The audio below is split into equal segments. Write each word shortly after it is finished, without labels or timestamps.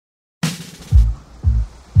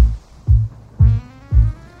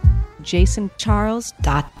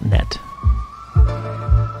jasoncharles.net.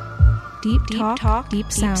 Deep talk,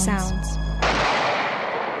 deep sounds.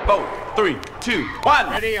 4, 3, 2, 1.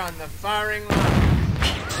 Ready on the firing line.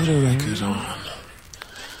 Put a record on.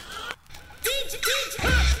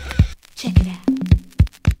 Check it out.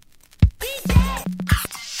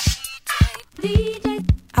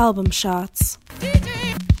 Album Shots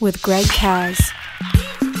with Greg Kaz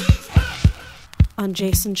on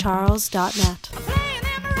jasoncharles.net.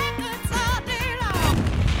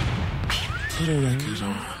 Put a record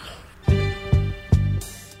on.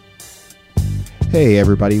 Hey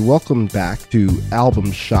everybody, welcome back to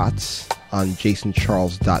Album Shots on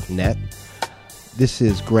jasoncharles.net. This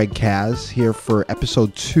is Greg Kaz here for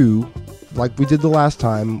episode 2. Like we did the last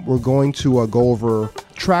time, we're going to go over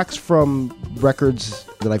tracks from records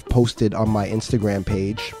that I've posted on my Instagram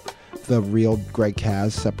page, The Real Greg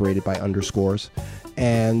Kaz, separated by underscores.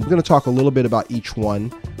 And we're going to talk a little bit about each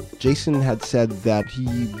one. Jason had said that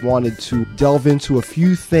he wanted to delve into a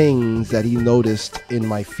few things that he noticed in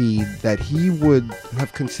my feed that he would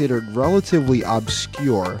have considered relatively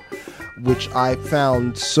obscure, which I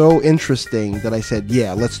found so interesting that I said,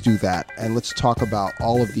 yeah, let's do that. And let's talk about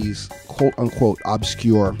all of these quote-unquote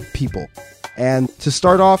obscure people. And to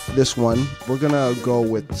start off this one, we're going to go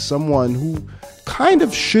with someone who kind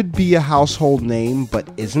of should be a household name, but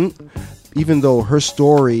isn't. Even though her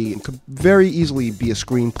story could very easily be a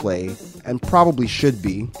screenplay, and probably should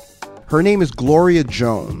be. Her name is Gloria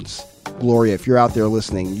Jones. Gloria, if you're out there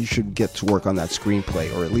listening, you should get to work on that screenplay,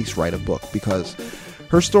 or at least write a book, because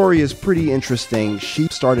her story is pretty interesting. She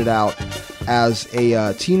started out as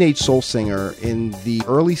a teenage soul singer in the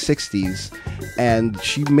early 60s, and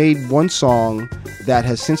she made one song that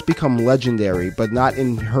has since become legendary, but not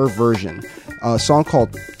in her version. A song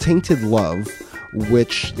called Tainted Love,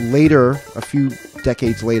 which later, a few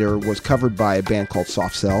decades later, was covered by a band called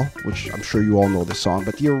Soft Cell, which I'm sure you all know the song.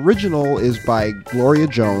 But the original is by Gloria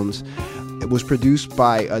Jones. It was produced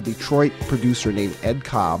by a Detroit producer named Ed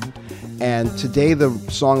Cobb. And today the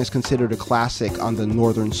song is considered a classic on the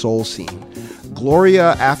Northern Soul scene.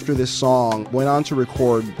 Gloria, after this song, went on to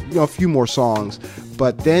record a few more songs.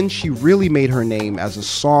 But then she really made her name as a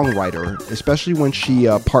songwriter, especially when she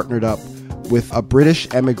partnered up with a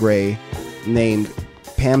British emigre named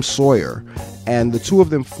Pam Sawyer, and the two of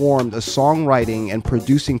them formed a songwriting and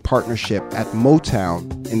producing partnership at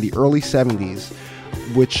Motown in the early 70s,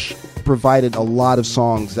 which provided a lot of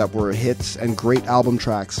songs that were hits and great album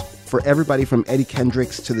tracks for everybody from Eddie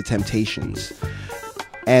Kendricks to the Temptations.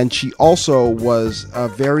 And she also was a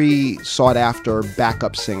very sought-after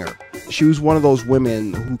backup singer. She was one of those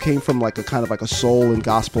women who came from like a kind of like a soul and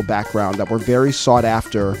gospel background that were very sought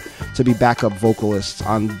after to be backup vocalists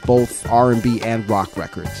on both R&B and rock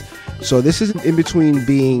records. So this is in between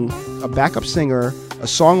being a backup singer, a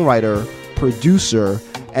songwriter, producer,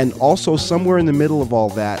 and also somewhere in the middle of all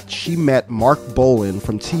that, she met Mark Bolan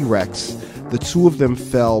from T-Rex. The two of them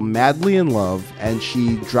fell madly in love, and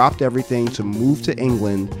she dropped everything to move to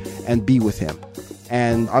England and be with him.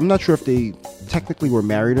 And I'm not sure if they technically were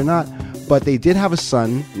married or not, but they did have a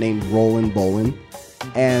son named Roland Bolan,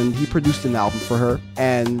 and he produced an album for her,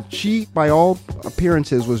 and she, by all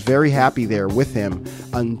appearances, was very happy there with him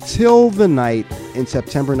until the night in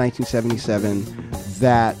September 1977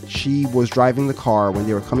 that she was driving the car when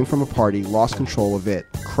they were coming from a party, lost control of it,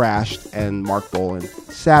 crashed, and Mark Bolan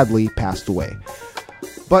sadly passed away.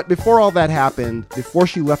 But before all that happened, before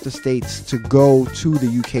she left the States to go to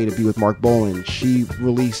the UK to be with Mark Bolan, she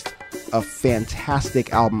released a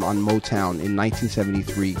fantastic album on Motown in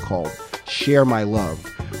 1973 called Share My Love,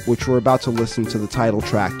 which we're about to listen to the title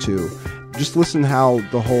track to. Just listen how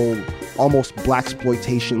the whole almost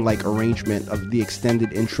blaxploitation-like arrangement of the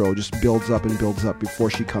extended intro just builds up and builds up before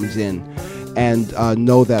she comes in, and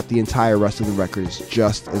know that the entire rest of the record is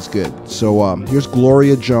just as good. So here's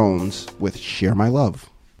Gloria Jones with Share My Love.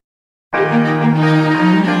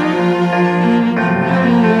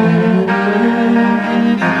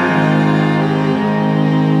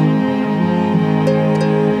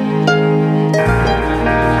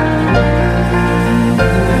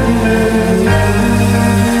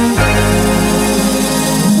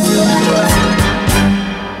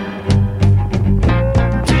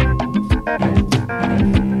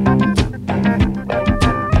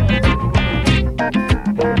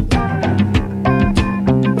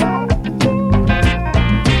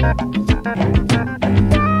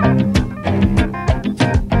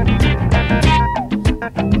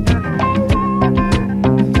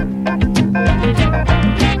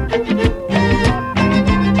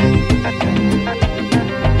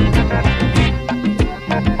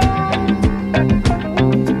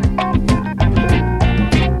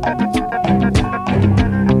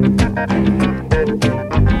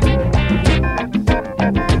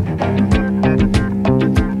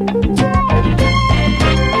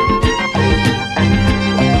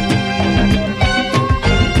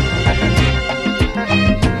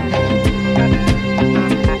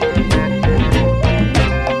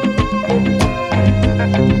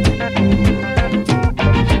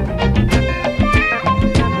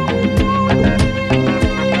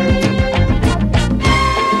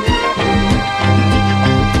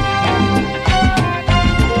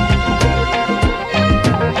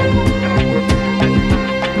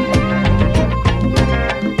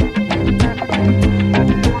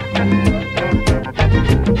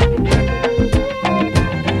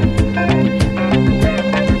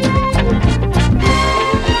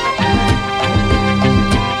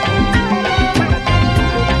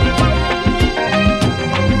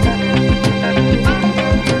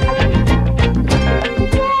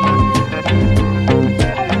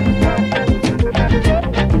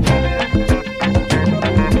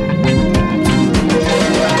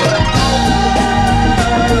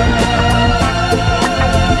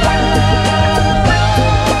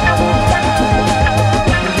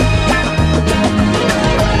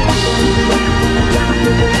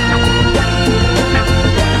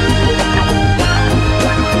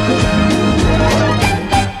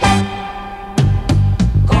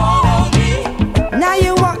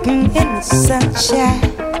 shy.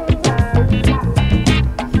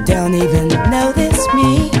 Don't even notice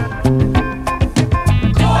me.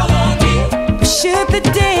 Call on me. But should the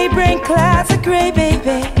day bring clouds of gray,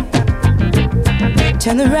 baby,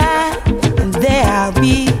 turn around and there I'll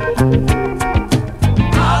be.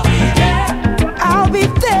 I'll be there. I'll be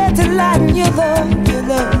there to lighten your load, your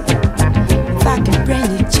load. If I can bring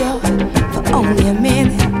you joy for only a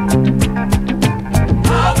minute,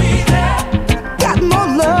 I'll be there. Got more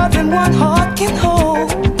love than one heart can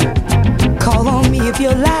hold. Call on me if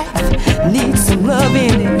your life needs some love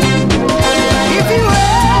in it. If you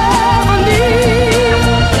ever need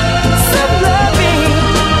some loving,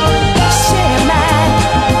 share mine.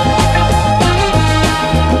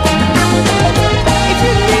 If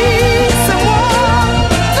you need someone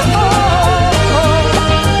to hold,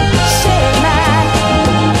 share mine.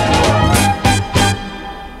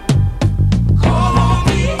 Call on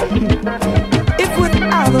me. If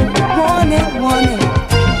without a warning,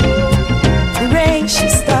 the rain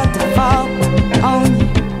should start to fall on you,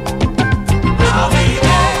 I'll be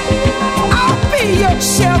there. I'll be your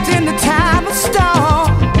shelter in the time of storm.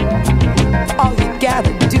 All you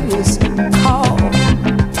gotta do is call.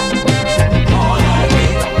 Call on me.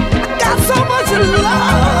 I got so much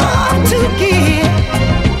love to give,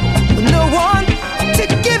 but no one to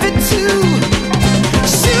give it to.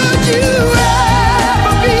 Should you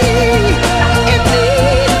ever be in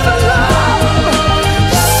need for love,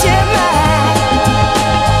 share mine.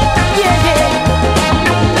 Yeah, yeah.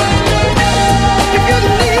 If you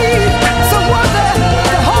need someone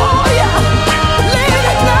to hold ya late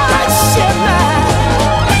at night, share mine.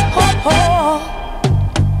 Oh, oh.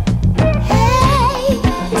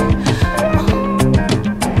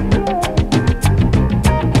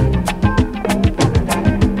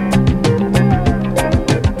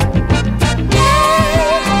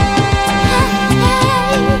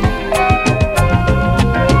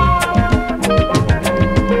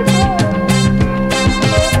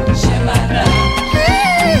 Share my love.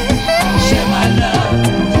 Share my love.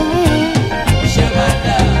 Share my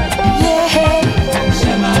love. Yeah.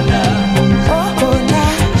 Share my love. Oh,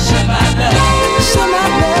 now. Share my love. Share my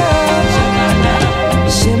love. Share my love.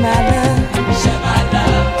 Share my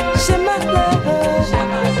love. Share my love. Share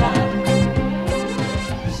my love.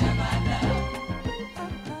 Share my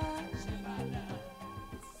love.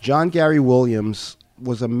 John Gary Williams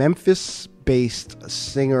was a Memphis-based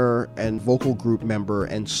singer and vocal group member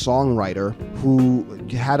and songwriter who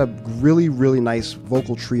had a really, really nice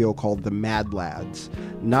vocal trio called the Mad Lads,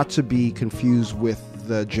 not to be confused with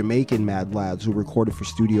the Jamaican Mad Lads who recorded for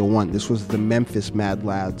Studio One. This was the Memphis Mad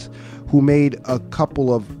Lads, who made a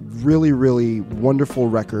couple of really, really wonderful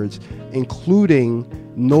records, including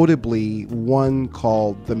notably one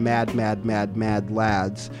called The Mad, Mad, Mad, Mad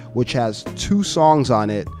Lads, which has 2 songs on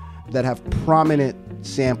it that have prominent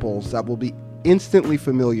samples that will be instantly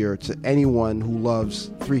familiar to anyone who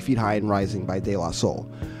loves 3 Feet High and Rising by De La Soul.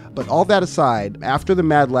 But all that aside, after the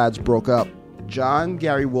Mad Lads broke up, John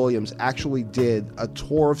Gary Williams actually did a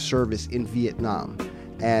tour of service in Vietnam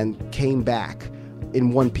and came back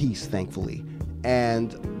in one piece, thankfully,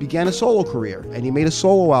 and began a solo career. And he made a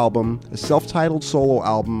solo album, a self-titled solo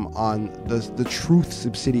album on the Truth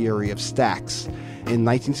subsidiary of Stax in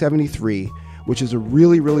 1973, which is a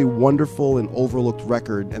really, really wonderful and overlooked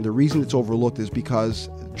record. And the reason it's overlooked is because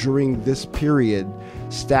during this period,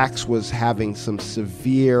 Stax was having some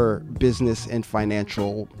severe business and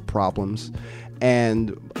financial problems,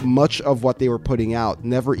 and much of what they were putting out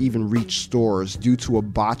never even reached stores due to a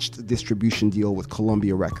botched distribution deal with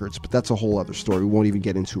Columbia Records. But that's a whole other story we won't even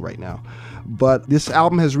get into right now. But this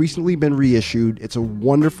album has recently been reissued. It's a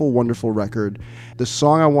wonderful, wonderful record. The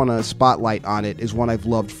song I want to spotlight on it is one I've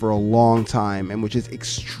loved for a long time, and which is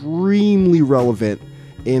extremely relevant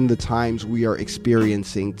in the times we are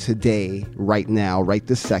experiencing today, right now, right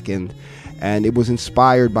this second. And it was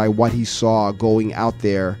inspired by what he saw going out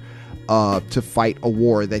there to fight a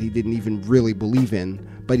war that he didn't even really believe in,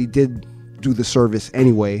 but he did do the service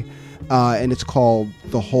anyway. And it's called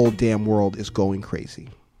The Whole Damn World Is Going Crazy.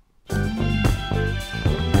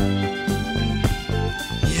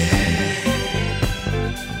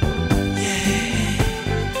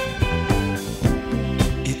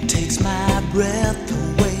 It takes my breath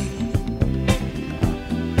away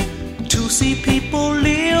to see people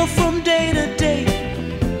live from day to day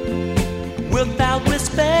without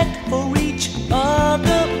respect for each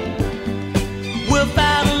other,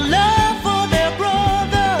 without a love for their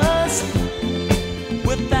brothers,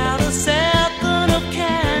 without a second of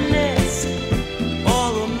kindness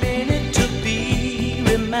or a minute to be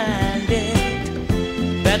reminded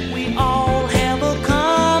that we all have a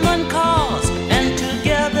common cause and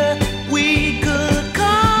together we could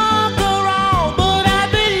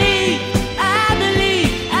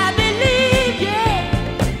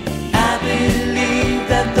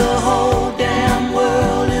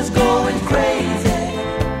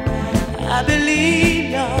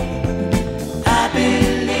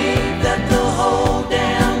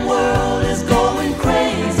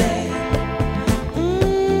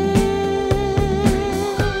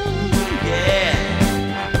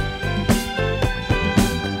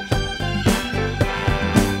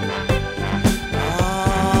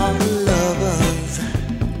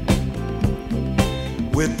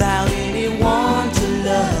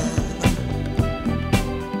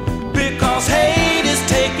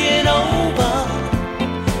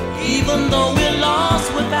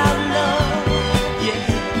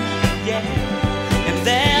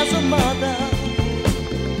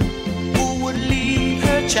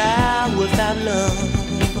about love.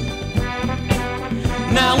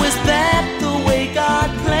 Now is that the way God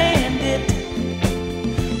planned it,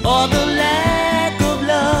 or the lack of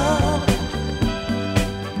love?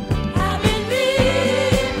 I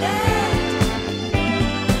believe that.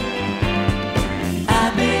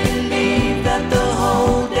 I believe that the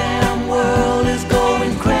whole damn world is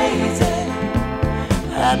going crazy.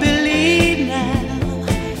 I believe now.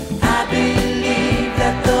 I believe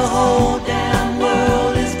that the whole damn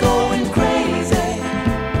world is going crazy.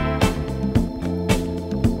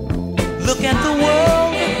 Look at the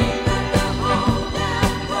world.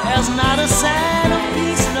 There's not a sign of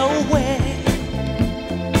peace nowhere.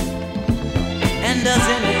 And does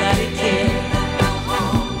anybody care?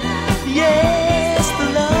 Yes, the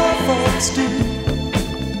love folks do.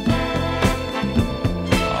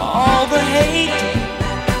 All the hate,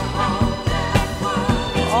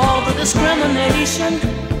 all the discrimination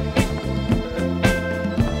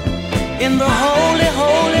in the holy,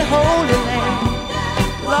 holy, holy land.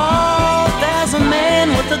 Lord, there's a man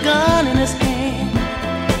with a gun in his hand.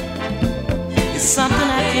 It's something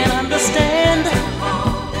I can't understand.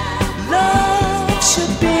 Love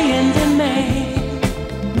should be in demand.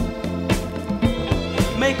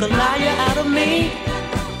 Make a liar out of me.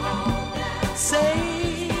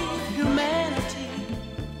 Save humanity.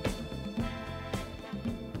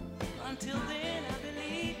 Until then, I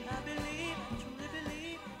believe, I truly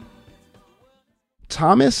believe.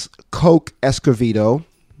 Thomas Coke Escovedo,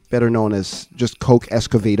 better known as just Coke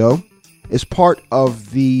Escovedo, is part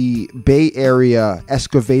of the Bay Area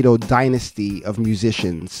Escovedo dynasty of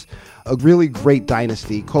musicians. A really great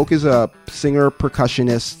dynasty. Coke is a singer,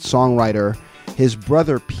 percussionist, songwriter. His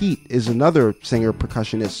brother Pete is another singer,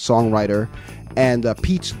 percussionist, songwriter. And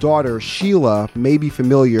Pete's daughter Sheila may be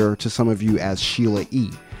familiar to some of you as Sheila E.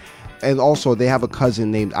 And also they have a cousin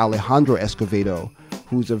named Alejandro Escovedo,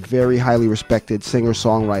 who's a very highly respected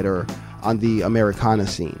singer-songwriter on the Americana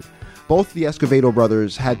scene. Both the Escovedo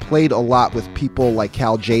brothers had played a lot with people like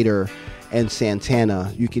Cal Tjader and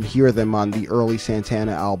Santana. You can hear them on the early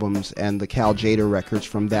Santana albums and the Cal Tjader records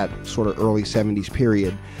from that sort of early 70s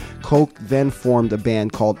period. Coke then formed a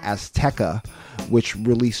band called Azteca, which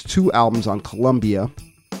released 2 albums on Columbia.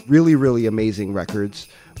 Really, really amazing records,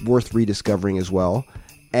 worth rediscovering as well.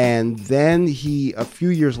 And then he, a few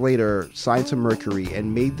years later, signed to Mercury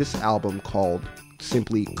and made this album called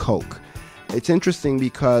simply Coke. It's interesting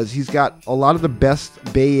because he's got a lot of the best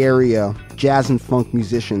Bay Area jazz and funk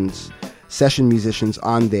musicians, session musicians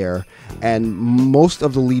on there, and most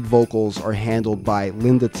of the lead vocals are handled by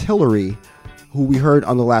Linda Tillery, who we heard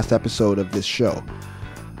on the last episode of this show.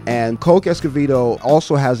 And Coke Escovedo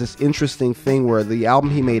also has this interesting thing where the album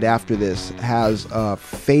he made after this has a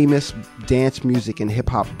famous dance music and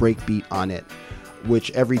hip-hop breakbeat on it,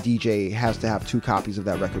 which every DJ has to have 2 copies of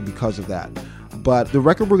that record because of that. But the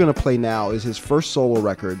record we're going to play now is his first solo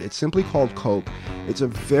record. It's simply called Coke. It's a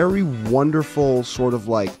very wonderful sort of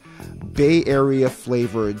like Bay Area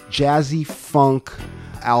flavored jazzy funk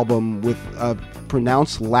album with a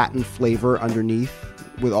pronounced Latin flavor underneath,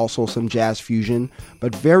 with also some jazz fusion,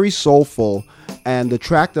 but very soulful. And the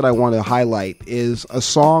track that I want to highlight is a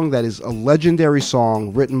song that is a legendary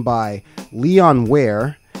song written by Leon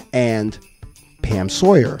Ware and Pam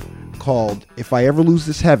Sawyer, called If I Ever Lose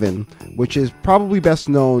This Heaven, which is probably best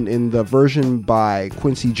known in the version by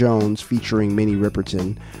Quincy Jones featuring Minnie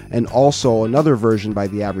Riperton, and also another version by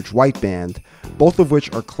the Average White Band, both of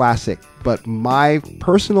which are classic. But my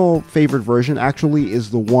personal favorite version actually is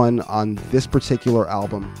the one on this particular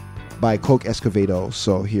album by Coke Escovedo.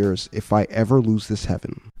 So here's If I Ever Lose This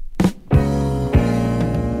Heaven.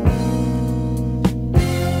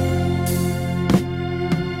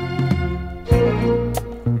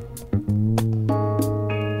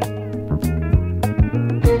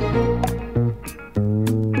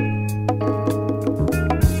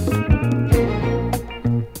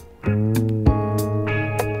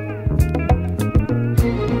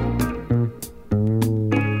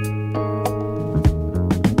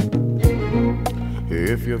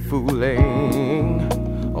 If you're fooling,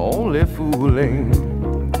 only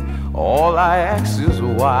fooling, all I ask is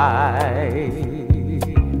why.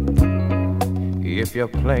 If you're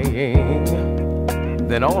playing,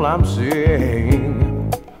 then all I'm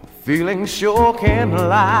saying, feeling sure can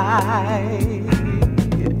lie.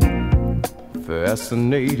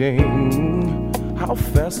 Fascinating, how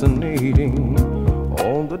fascinating,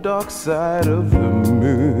 on the dark side of the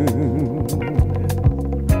moon.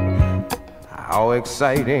 How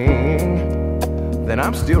exciting, then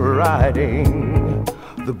I'm still writing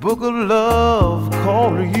the book of love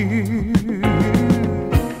called you.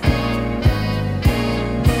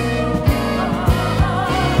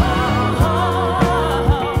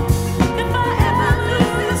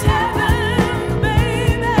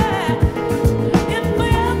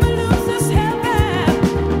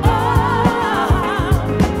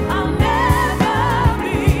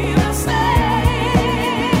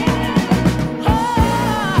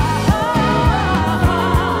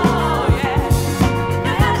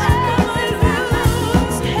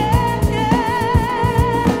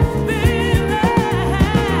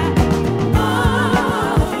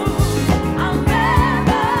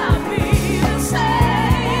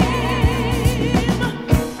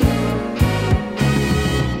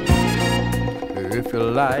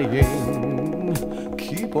 lying,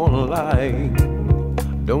 keep on lying.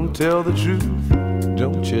 Don't tell the truth,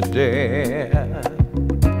 don't you dare.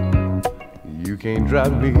 You can't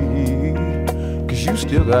drive me, 'cause you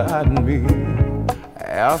still got me.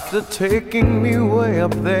 After taking me way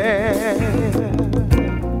up there.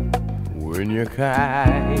 When you're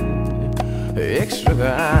kind, extra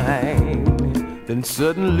kind, then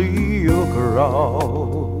suddenly you're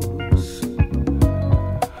cross.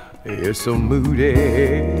 You're so moody,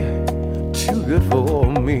 too good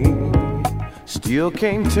for me. Still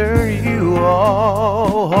can't turn you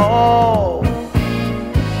off.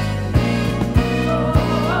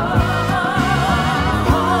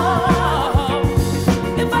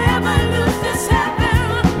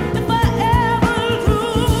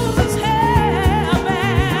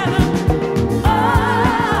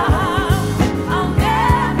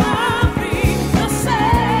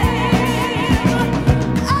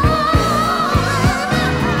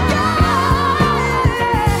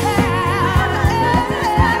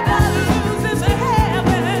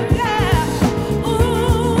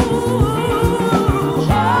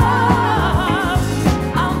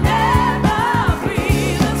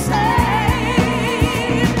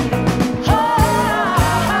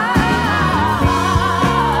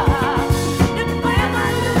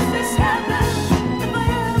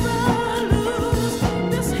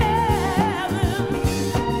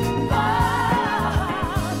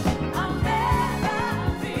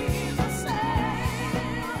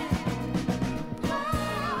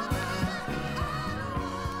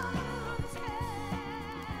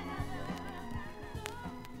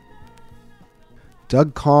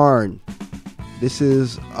 Doug Karn. This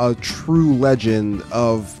is a true legend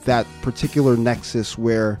of that particular nexus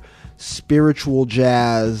where spiritual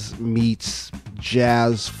jazz meets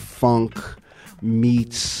jazz funk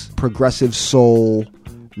meets progressive soul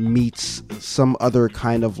meets some other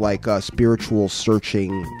kind of like a spiritual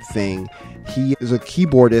searching thing. He is a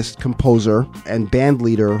keyboardist, composer, and band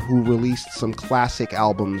leader who released some classic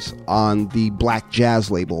albums on the Black Jazz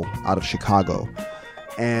label out of Chicago.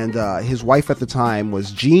 And his wife at the time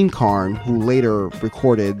was Jean Karn, who later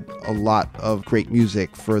recorded a lot of great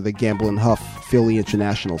music for the Gamble and Huff Philly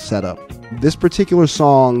International setup. This particular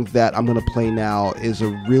song that I'm going to play now is a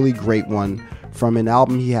really great one from an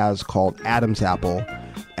album he has called Adam's Apple,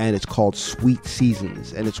 and it's called Sweet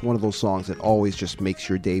Seasons. And it's one of those songs that always just makes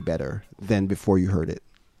your day better than before you heard it.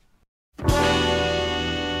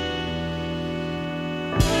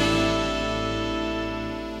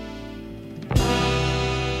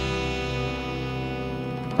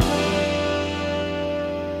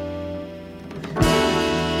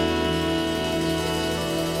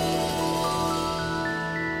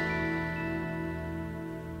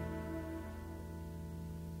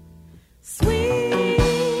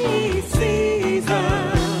 Sweet season,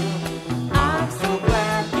 I'm so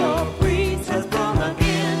glad your breeze has blown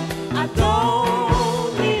again. I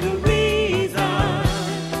don't need a reason.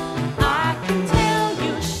 I can tell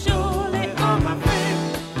you surely, oh my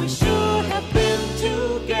friend, we should have been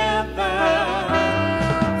together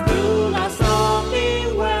through last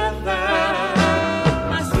stormy weather.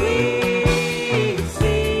 My sweet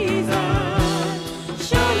season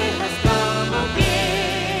surely has come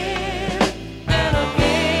again and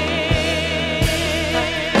again.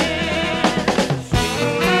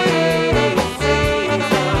 Sweet season,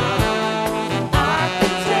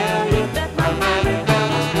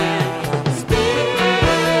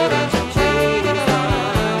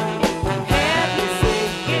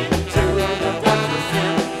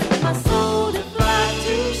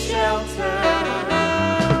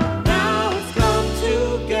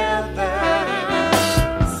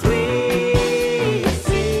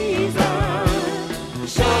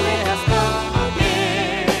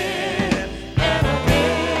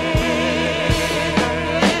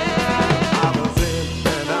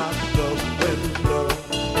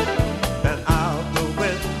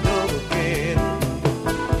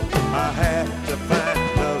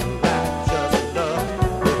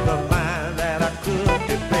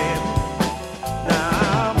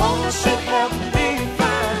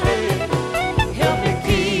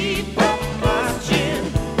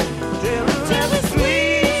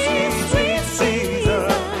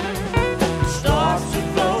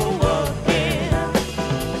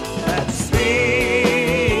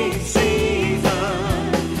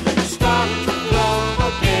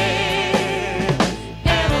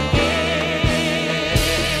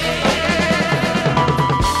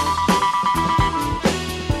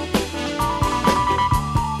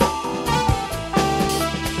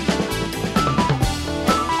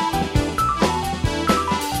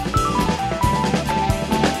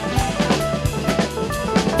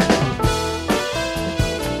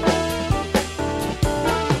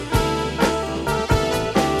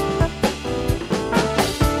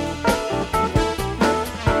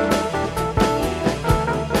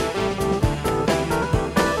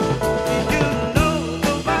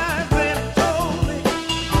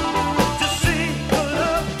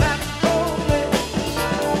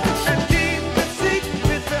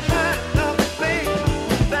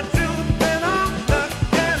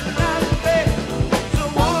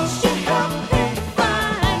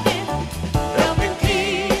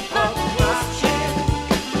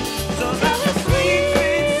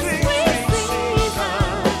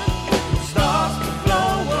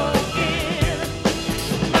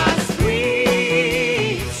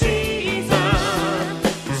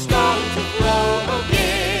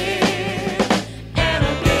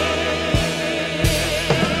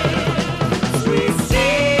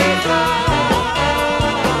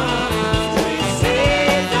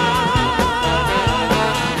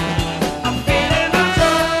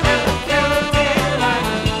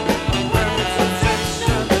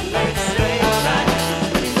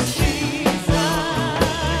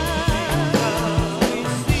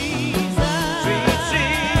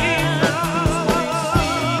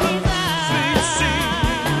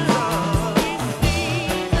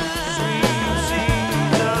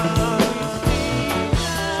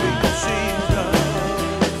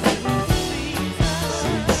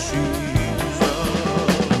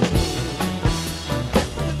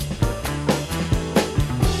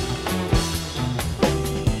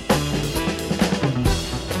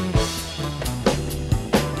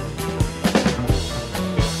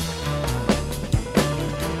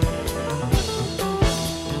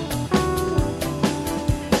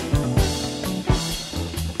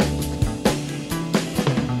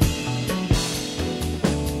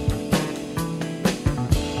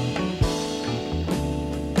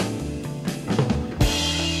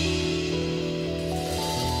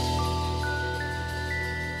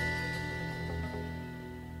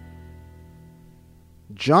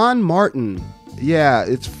 John Martin. Yeah,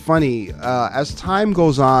 it's funny. As time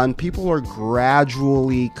goes on, people are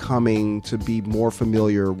gradually coming to be more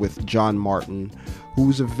familiar with John Martin,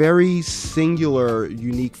 who's a very singular,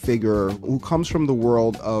 unique figure who comes from the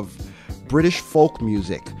world of British folk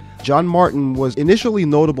music. John Martin was initially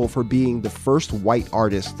notable for being the first white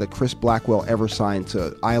artist that Chris Blackwell ever signed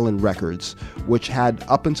to Island Records, which had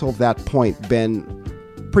up until that point been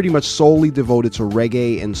pretty much solely devoted to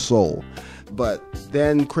reggae and soul. But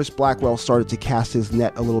then Chris Blackwell started to cast his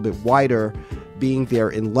net a little bit wider, being there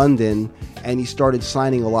in London, and he started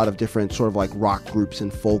signing a lot of different sort of like rock groups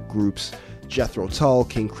and folk groups, Jethro Tull,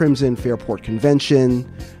 King Crimson, Fairport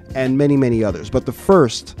Convention, and many, many others. But the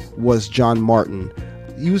first was John Martin.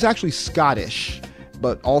 He was actually Scottish,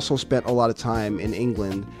 but also spent a lot of time in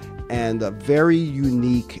England, and a very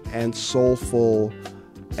unique and soulful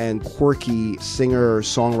and quirky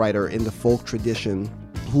singer-songwriter in the folk tradition,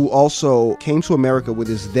 who also came to America with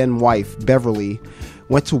his then wife, Beverly,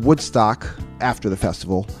 went to Woodstock after the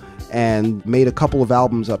festival, and made a couple of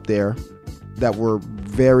albums up there that were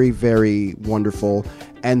very, very wonderful.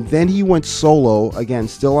 And then he went solo, again,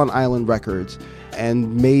 still on Island Records,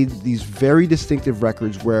 and made these very distinctive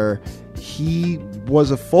records where he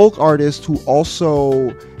was a folk artist who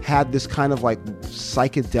also had this kind of like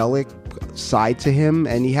psychedelic side to him,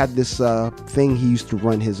 and he had this thing he used to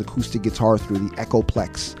run his acoustic guitar through, the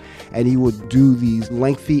Echoplex, and he would do these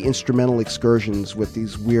lengthy instrumental excursions with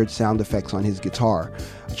these weird sound effects on his guitar.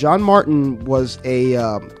 John Martin was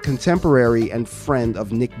a contemporary and friend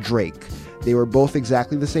of Nick Drake. They were both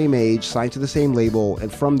exactly the same age, signed to the same label,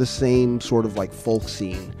 and from the same sort of like folk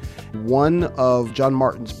scene. One of John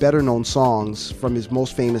Martin's better known songs from his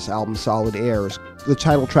most famous album, Solid Airs, the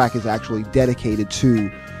title track is actually dedicated to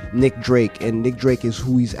Nick Drake, and Nick Drake is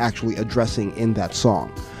who he's actually addressing in that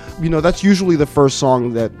song. You know, that's usually the first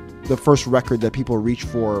record that people reach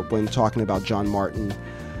for when talking about John Martin.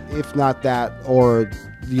 If not that, or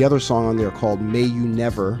the other song on there called May You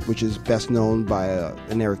Never, which is best known by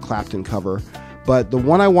an Eric Clapton cover. But the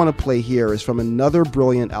one I want to play here is from another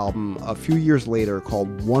brilliant album a few years later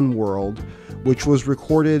called One World, which was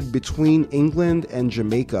recorded between England and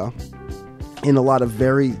Jamaica in a lot of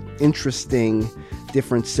very interesting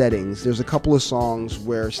different settings. There's a couple of songs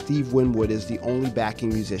where Steve Winwood is the only backing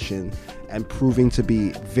musician and proving to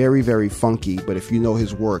be very, very funky, but if you know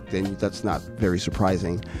his work, then that's not very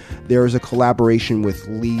surprising. There is a collaboration with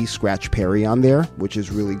Lee Scratch Perry on there, which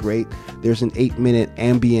is really great. There's an 8-minute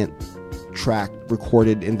ambient track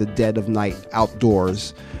recorded in the dead of night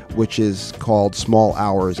outdoors, which is called Small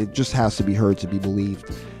Hours. It just has to be heard to be believed.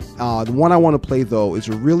 The one I want to play, though, is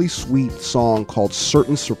a really sweet song called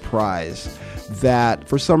Certain Surprise that,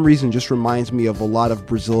 for some reason, just reminds me of a lot of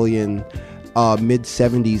Brazilian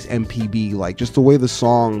mid-70s MPB. Like, just the way the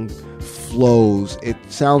song flows, it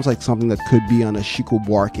sounds like something that could be on a Chico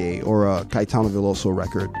Buarque or a Caetano Veloso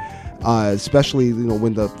record. Especially, you know,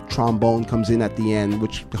 when the trombone comes in at the end,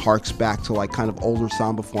 which harks back to like kind of older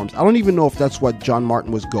samba forms. I don't even know if that's what John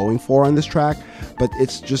Martin was going for on this track, but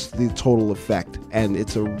it's just the total effect, and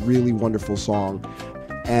it's a really wonderful song.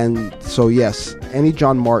 And so yes, any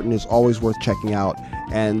John Martin is always worth checking out,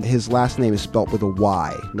 and his last name is spelt with a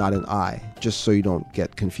Y, not an I, just so you don't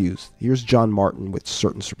get confused. Here's John Martin with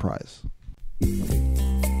Certain Surprise.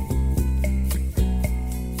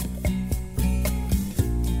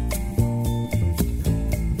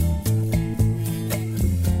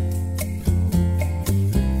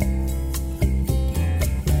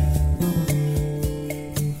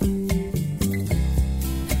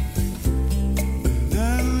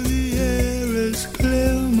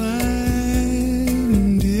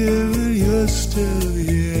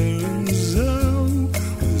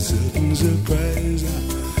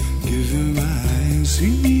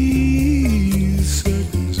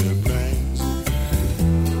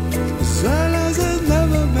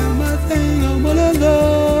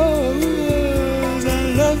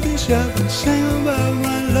 Sing about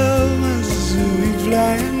my love as we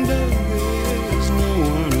flying dove. There's no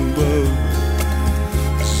one above.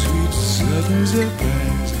 Sweet sudden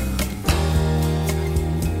surprise.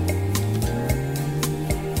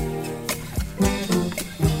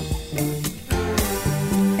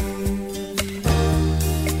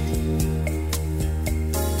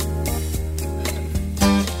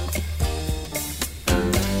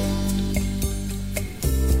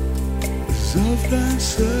 Soft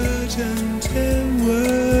and certain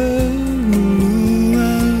world,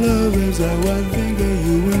 my love is how I think of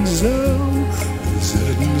you, and so a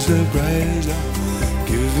certain surprise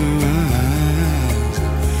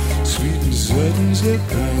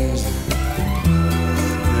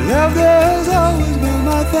Laughter has always been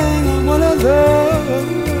my thing. I'm one of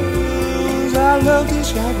those. I love to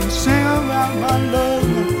shout and sing about my love.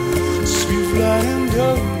 Sweet flying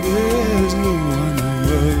dove, there's no one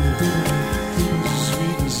above.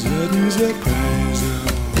 Sweet and sudden surprise.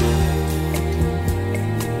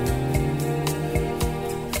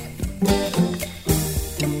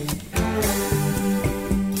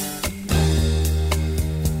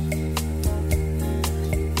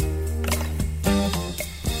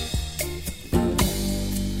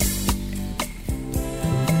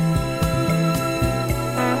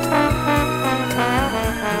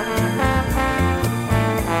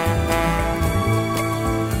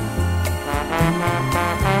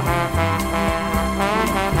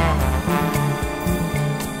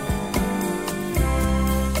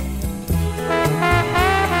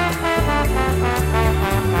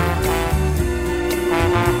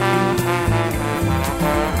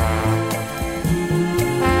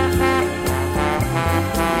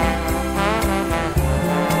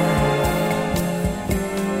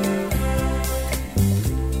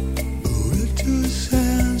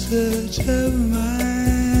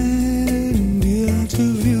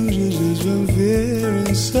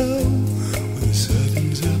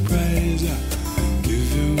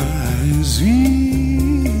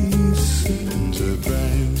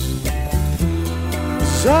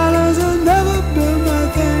 Silence has never been my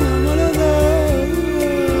thing. I'm one of those.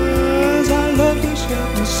 I love to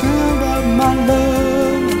shout and sing about my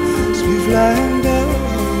love. Sweet flying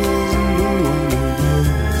doves, no one above.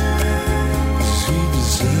 Sweet and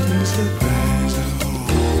sudden surprise.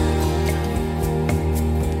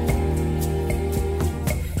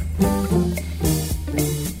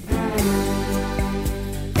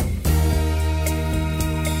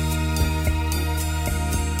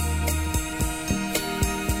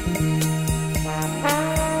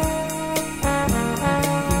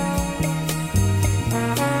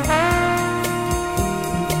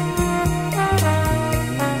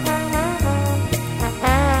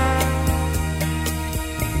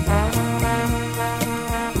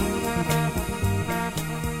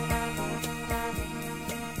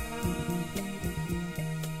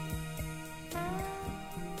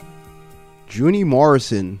 Junie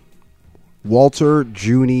Morrison, Walter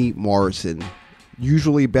Junie Morrison,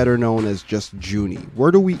 usually better known as just Junie.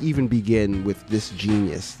 Where do we even begin with this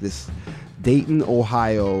genius, this Dayton,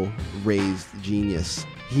 Ohio raised genius?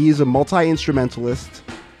 He is a multi-instrumentalist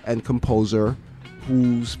and composer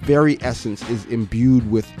whose very essence is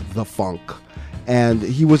imbued with the funk. And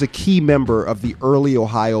he was a key member of the early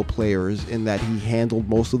Ohio Players in that he handled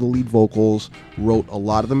most of the lead vocals, wrote a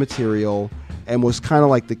lot of the material, and was kind of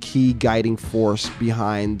like the key guiding force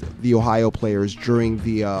behind the Ohio Players during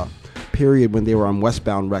the period when they were on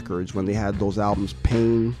Westbound Records, when they had those albums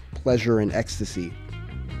Pain, Pleasure, and Ecstasy.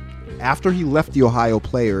 After he left the Ohio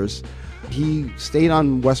Players, he stayed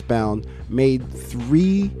on Westbound, made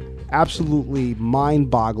 3 absolutely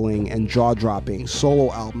mind-boggling and jaw-dropping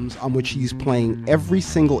solo albums on which he's playing every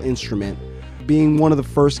single instrument, being one of the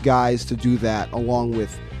first guys to do that, along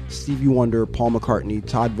with Stevie Wonder, Paul McCartney,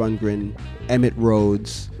 Todd Rundgren, Emmett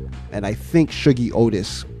Rhodes, and I think Shuggie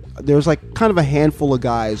Otis. There's like kind of a handful of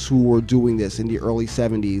guys who were doing this in the early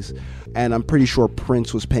 70s, and I'm pretty sure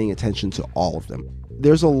Prince was paying attention to all of them.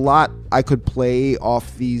 There's a lot I could play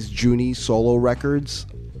off these Junie solo records,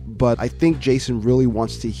 but I think Jason really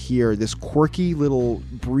wants to hear this quirky little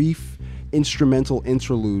brief instrumental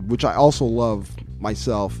interlude, which I also love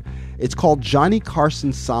myself. It's called Johnny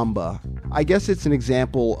Carson Samba. I guess it's an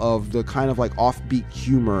example of the kind of like offbeat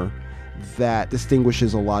humor that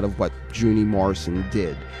distinguishes a lot of what Junie Morrison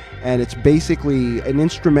did. And it's basically an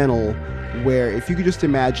instrumental where, if you could just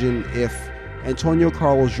imagine if Antonio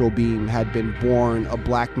Carlos Jobim had been born a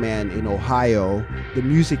black man in Ohio, the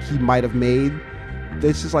music he might have made,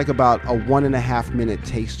 this is like about a 1.5 minute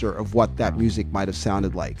taster of what that music might have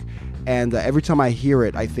sounded like. And every time I hear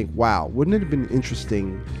it, I think, wow, wouldn't it have been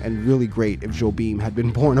interesting and really great if Jobim had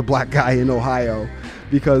been born a black guy in Ohio?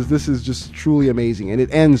 Because this is just truly amazing. And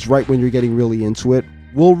it ends right when you're getting really into it.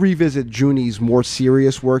 We'll revisit Junie's more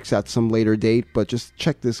serious works at some later date, but just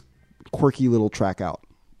check this quirky little track out.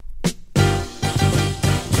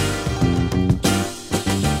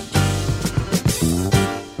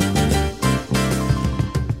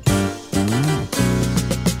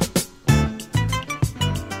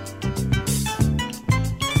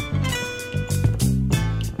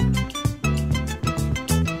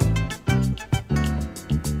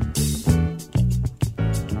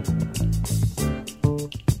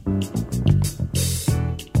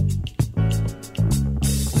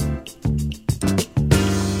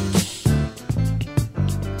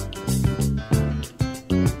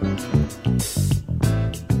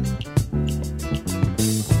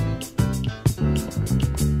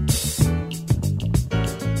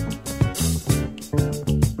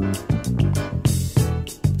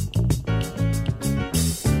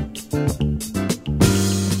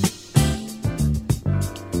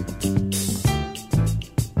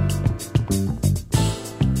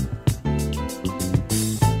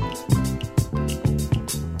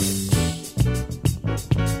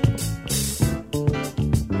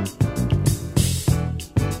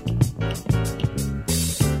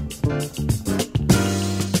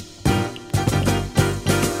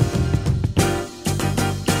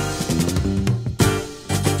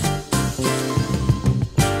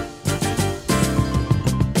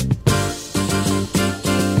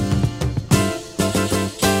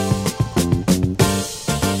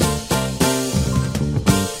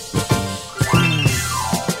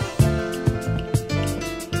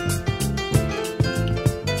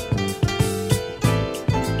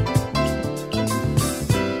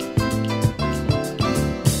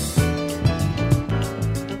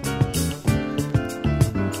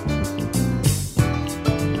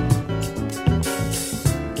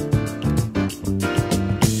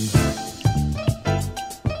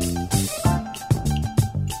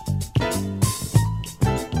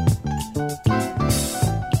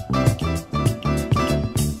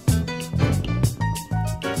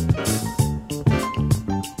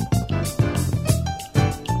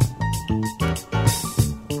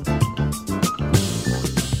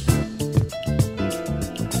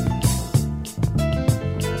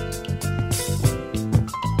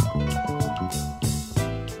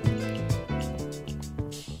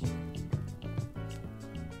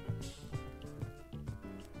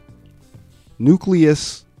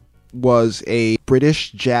 Nucleus was a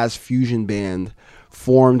British jazz fusion band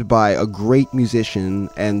formed by a great musician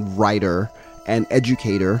and writer and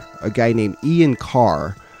educator, a guy named Ian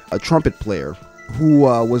Carr, a trumpet player, who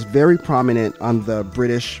was very prominent on the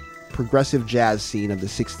British progressive jazz scene of the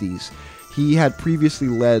 60s. He had previously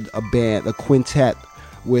led a quintet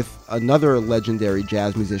with another legendary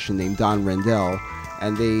jazz musician named Don Rendell,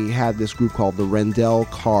 and they had this group called the Rendell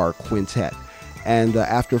Carr Quintet. And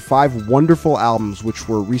after 5 wonderful albums, which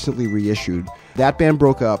were recently reissued, that band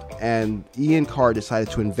broke up, and Ian Carr decided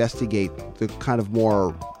to investigate the kind of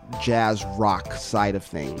more jazz rock side of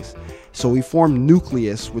things. So he formed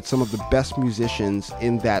Nucleus with some of the best musicians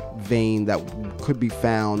in that vein that could be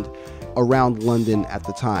found around London at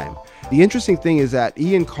the time. The interesting thing is that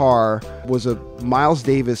Ian Carr was a Miles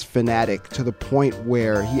Davis fanatic to the point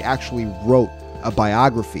where he actually wrote a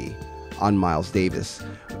biography on Miles Davis.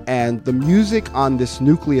 And the music on this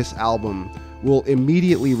Nucleus album will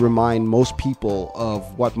immediately remind most people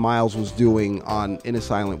of what Miles was doing on In a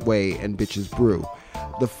Silent Way and Bitches Brew.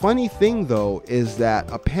 The funny thing, though, is that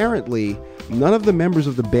apparently none of the members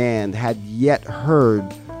of the band had yet heard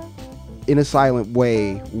In a Silent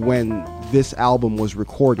Way when this album was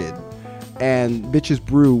recorded, and Bitches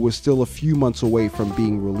Brew was still a few months away from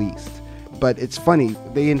being released. But it's funny,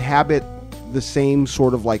 they inhabit the same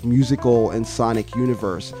sort of like musical and sonic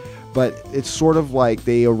universe, but it's sort of like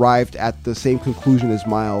they arrived at the same conclusion as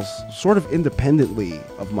Miles, sort of independently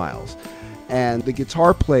of Miles. And the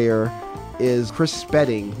guitar player is Chris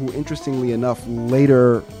Spedding, who interestingly enough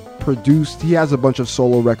later he has a bunch of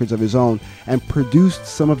solo records of his own and produced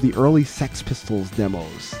some of the early Sex Pistols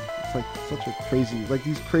demos. It's like such a crazy, like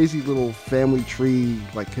these crazy little family tree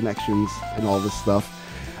like connections and all this stuff.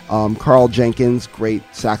 Carl Jenkins, great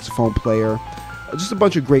saxophone player. Just a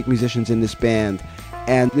bunch of great musicians in this band.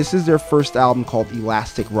 And this is their first album called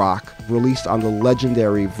Elastic Rock, released on the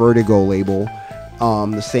legendary Vertigo label,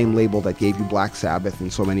 the same label that gave you Black Sabbath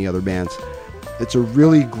and so many other bands. It's a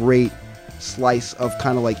really great slice of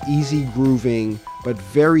kind of like easy grooving, but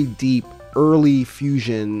very deep, early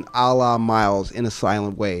fusion a la Miles In a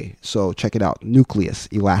Silent Way. So check it out, Nucleus,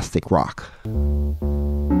 Elastic Rock.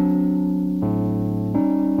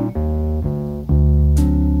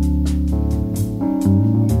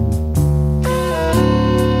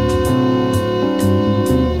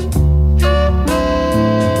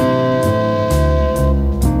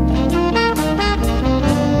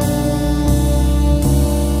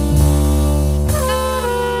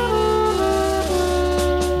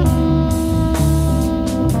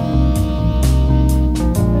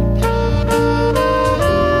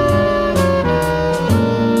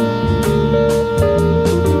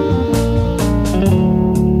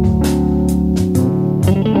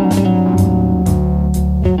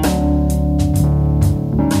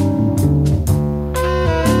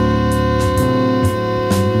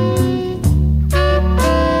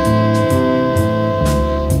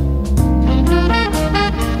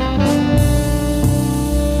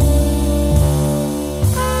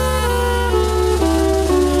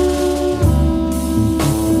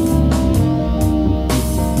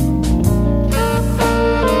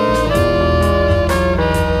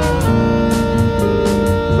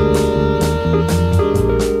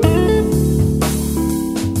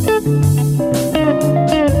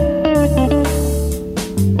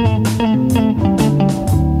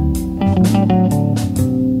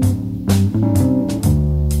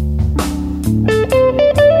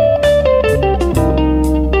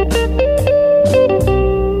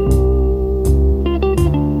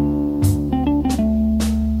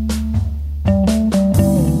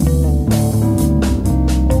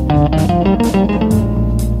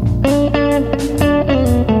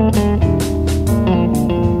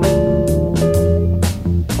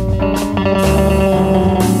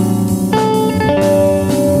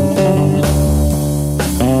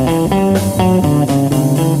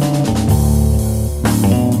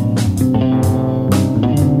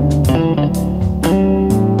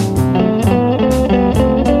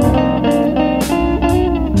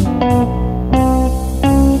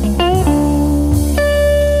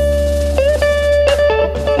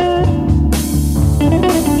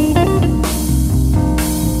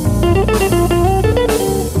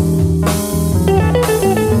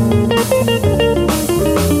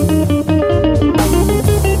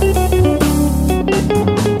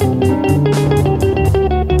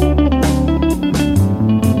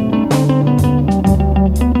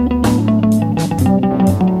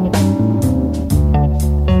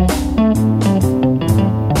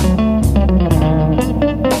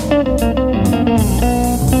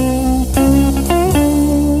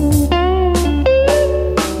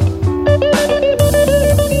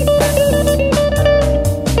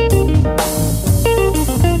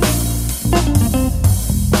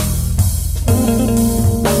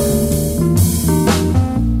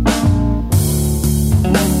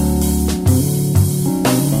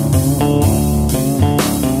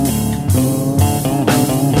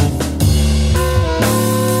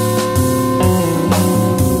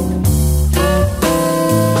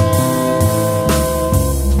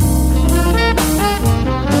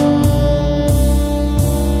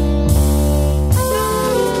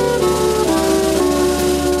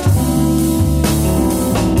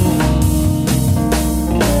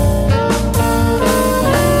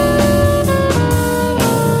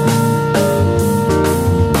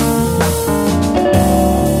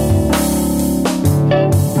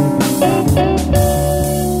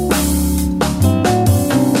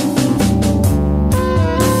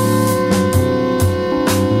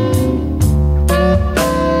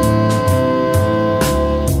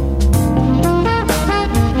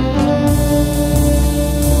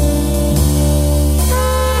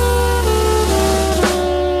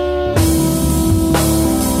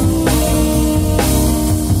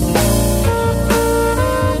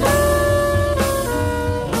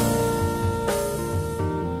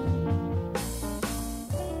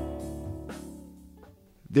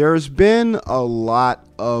 There's been a lot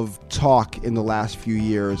of talk in the last few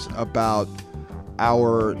years about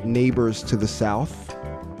our neighbors to the south.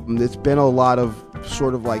 It's been a lot of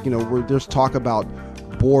sort of like, where there's talk about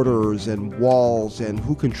borders and walls and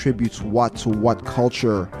who contributes what to what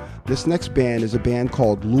culture. This next band is a band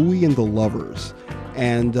called Louie and the Lovers.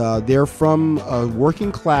 And they're from a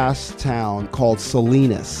working class town called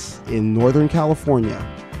Salinas in Northern California.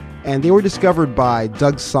 And they were discovered by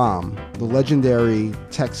Doug Sahm, the legendary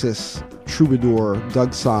Texas troubadour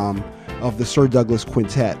Doug Sahm of the Sir Douglas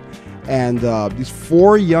Quintet. And these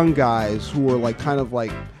four young guys who were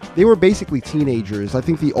they were basically teenagers. I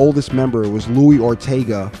think the oldest member was Louis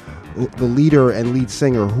Ortega, the leader and lead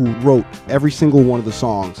singer who wrote every single one of the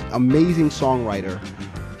songs. Amazing songwriter.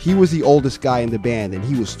 He was the oldest guy in the band, and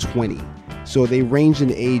he was 20. So they ranged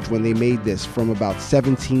in age when they made this from about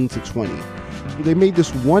 17 to 20. They made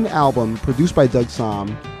this one album produced by Doug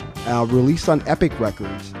Sahm, released on Epic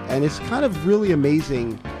Records, and it's kind of really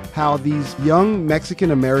amazing how these young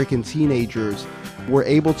Mexican-American teenagers were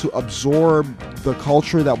able to absorb the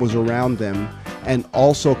culture that was around them and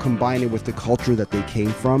also combine it with the culture that they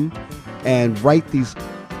came from and write these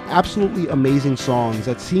absolutely amazing songs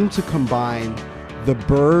that seem to combine the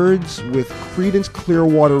Byrds with Creedence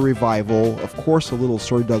Clearwater Revival, of course a little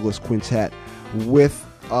Sir Douglas Quintet, with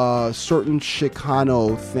a certain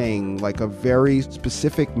Chicano thing, like a very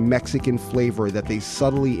specific Mexican flavor that they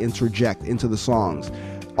subtly interject into the songs.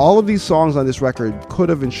 All of these songs on this record could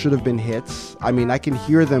have and should have been hits. I mean, I can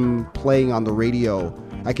hear them playing on the radio.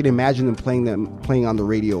 I can imagine them playing on the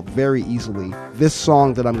radio very easily. This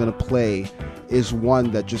song that I'm going to play is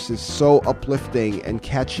one that just is so uplifting and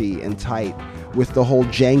catchy and tight, with the whole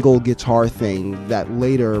jangle guitar thing that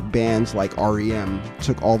later bands like R.E.M.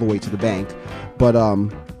 took all the way to the bank. But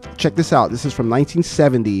check this out. This is from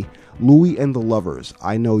 1970, Louie and the Lovers,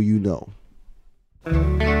 I Know You Know.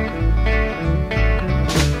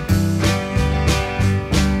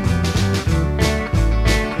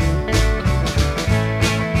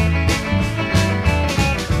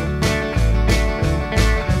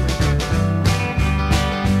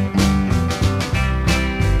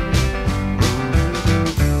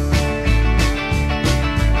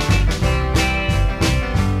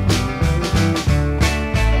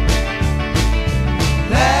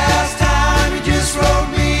 Last time you just wrote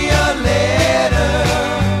me a letter.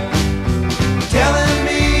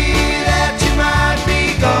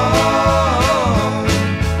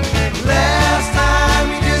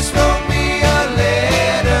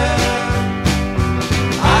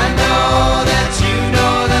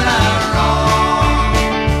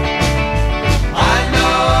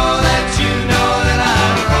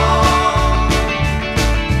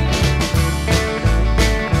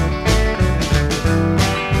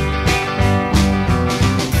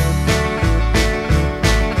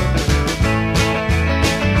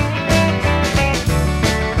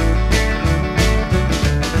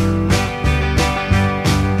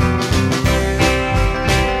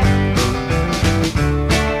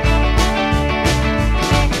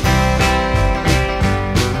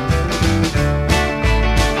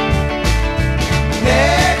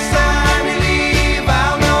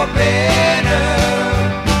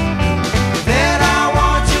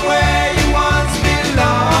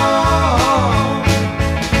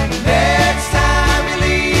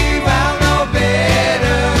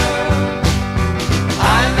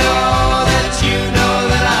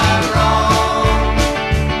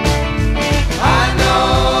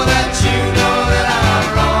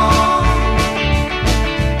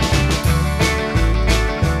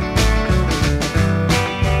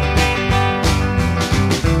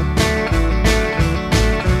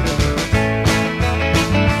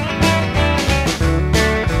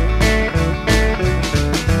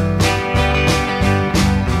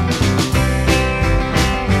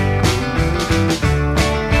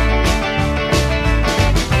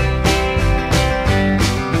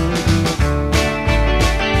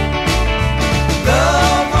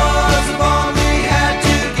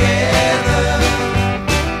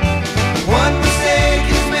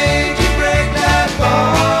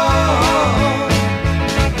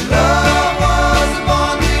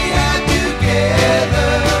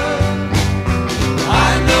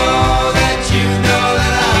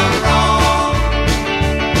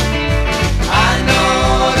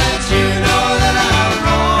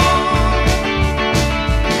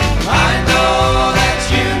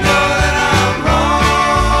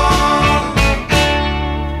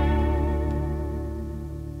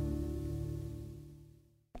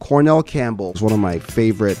 Cornell Campbell is one of my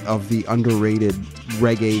favorite of the underrated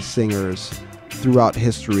reggae singers throughout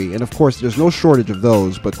history. And of course, there's no shortage of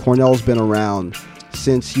those, but Cornell's been around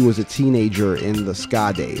since he was a teenager in the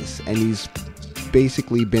ska days, and he's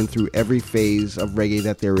basically been through every phase of reggae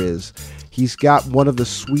that there is. He's got one of the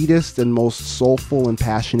sweetest and most soulful and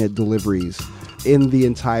passionate deliveries in the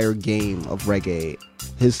entire game of reggae.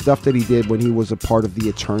 His stuff that he did when he was a part of the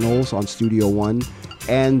Eternals on Studio One,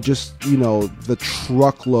 and just, you know, the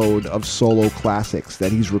truckload of solo classics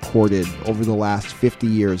that he's recorded over the last 50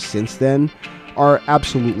 years since then are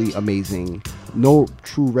absolutely amazing. No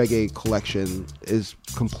true reggae collection is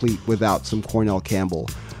complete without some Cornell Campbell.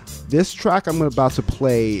 This track I'm about to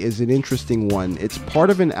play is an interesting one. It's part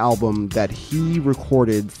of an album that he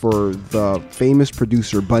recorded for the famous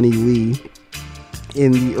producer Bunny Lee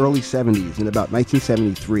in the early 70s, in about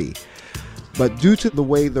 1973. But due to the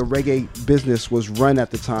way the reggae business was run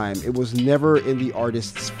at the time, it was never in the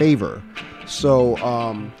artist's favor. So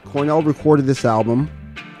Cornell recorded this album.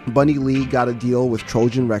 Bunny Lee got a deal with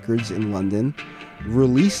Trojan Records in London,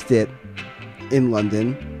 released it in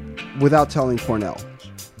London without telling Cornell.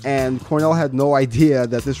 And Cornell had no idea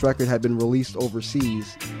that this record had been released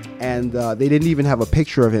overseas, and they didn't even have a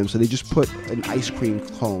picture of him, so they just put an ice cream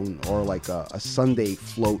cone or like a sundae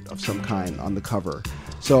float of some kind on the cover.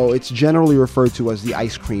 So it's generally referred to as the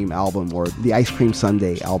Ice Cream album or the Ice Cream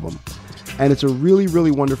Sundae album. And it's a really,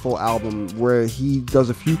 really wonderful album where he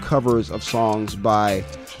does a few covers of songs by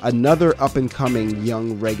another up-and-coming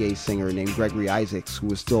young reggae singer named Gregory Isaacs, who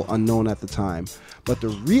was still unknown at the time. But the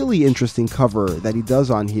really interesting cover that he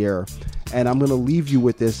does on here, and I'm going to leave you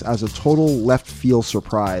with this as a total left-field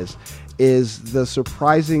surprise, is the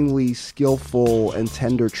surprisingly skillful and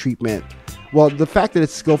tender treatment. Well, the fact that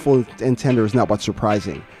it's skillful and tender is not what's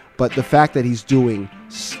surprising, but the fact that he's doing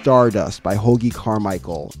Stardust by Hoagy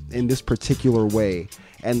Carmichael in this particular way,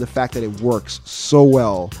 and the fact that it works so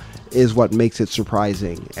well, is what makes it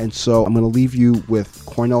surprising. And so I'm going to leave you with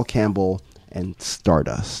Cornell Campbell and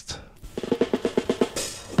Stardust.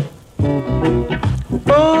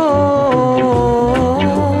 Oh,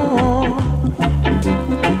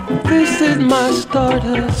 this is my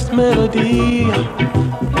Stardust melody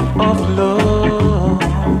of love.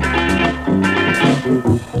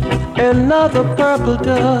 Another purple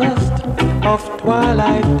dust of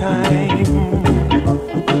twilight time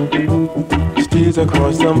steals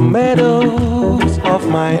across the meadows of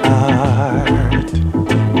my heart.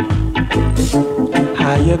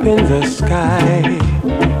 High up in the sky,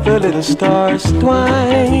 the little stars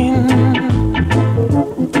twine,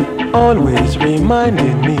 always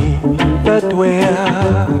reminding me that we're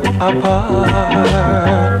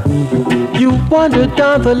apart. You wander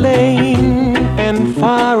down the lane and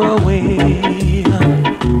far away,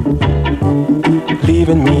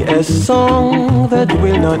 leaving me a song that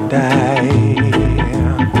will not die.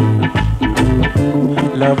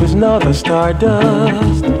 Love is not the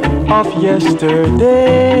stardust of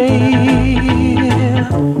yesterday,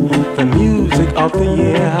 the music of the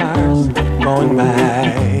years gone by.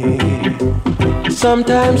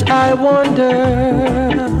 Sometimes I wonder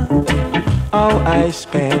how I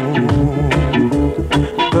spend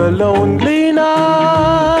the lonely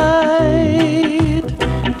night,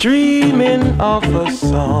 dreaming of a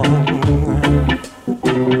song,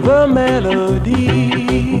 the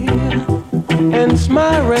melody ends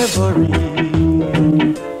my reverie,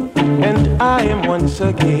 and I am once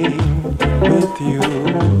again with you.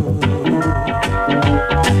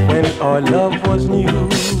 When our love was new,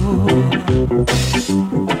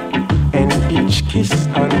 and each kiss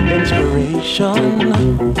an inspiration,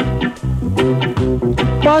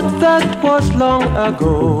 but that was long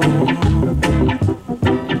ago.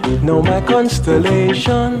 Now my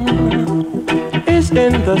constellation is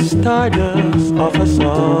in the stardust of a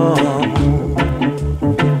song.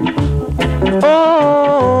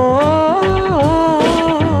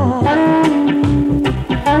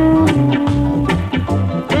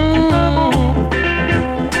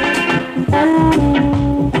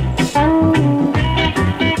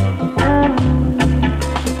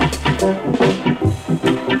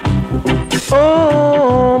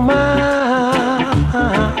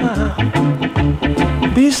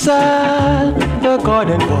 Beside the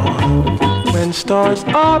garden wall, when stars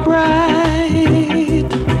are bright,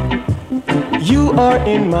 you are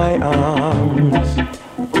in my arms.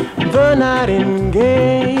 The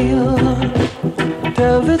nightingale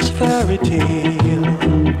tells its fairy tale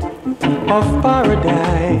of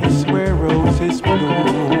paradise where roses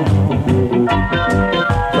bloom.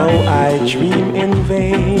 Though I dream in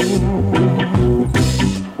vain,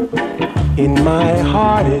 in my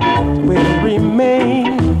heart it will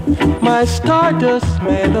remain my stardust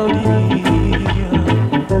melody,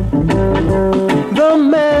 the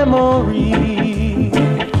memory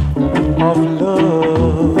of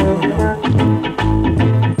love.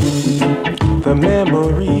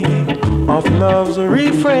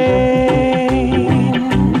 refrain.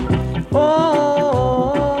 Oh,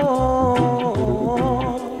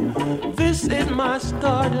 this is my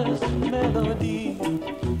Stardust melody,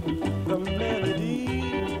 the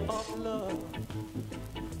melody of love.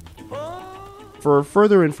 For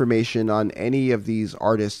further information on any of these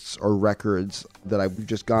artists or records that I've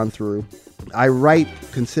just gone through, I write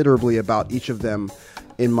considerably about each of them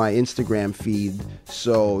in my Instagram feed.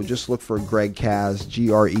 So just look for Greg Kaz,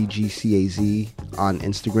 GregCaz on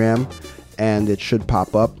Instagram, and it should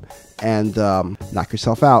pop up. And knock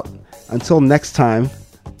yourself out. Until next time,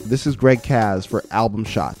 this is Greg Kaz for Album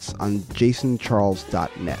Shots on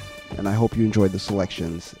JasonCharles.net. And I hope you enjoyed the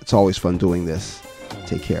selections. It's always fun doing this.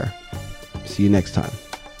 Take care. See you next time.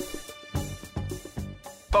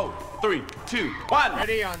 4, 3, 2, 1.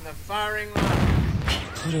 Ready on the firing line.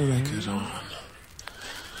 Put a record on.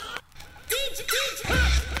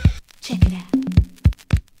 Check it out.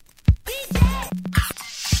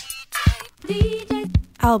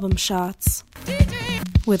 Album Shots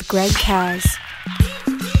with Greg Kaz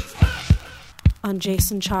on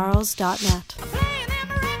JasonCharles.net.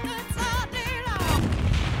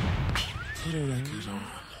 Put a record on.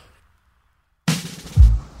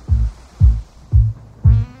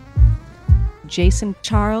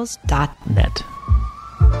 JasonCharles.net.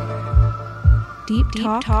 Deep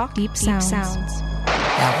talk, deep sounds.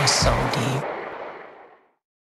 That was so deep.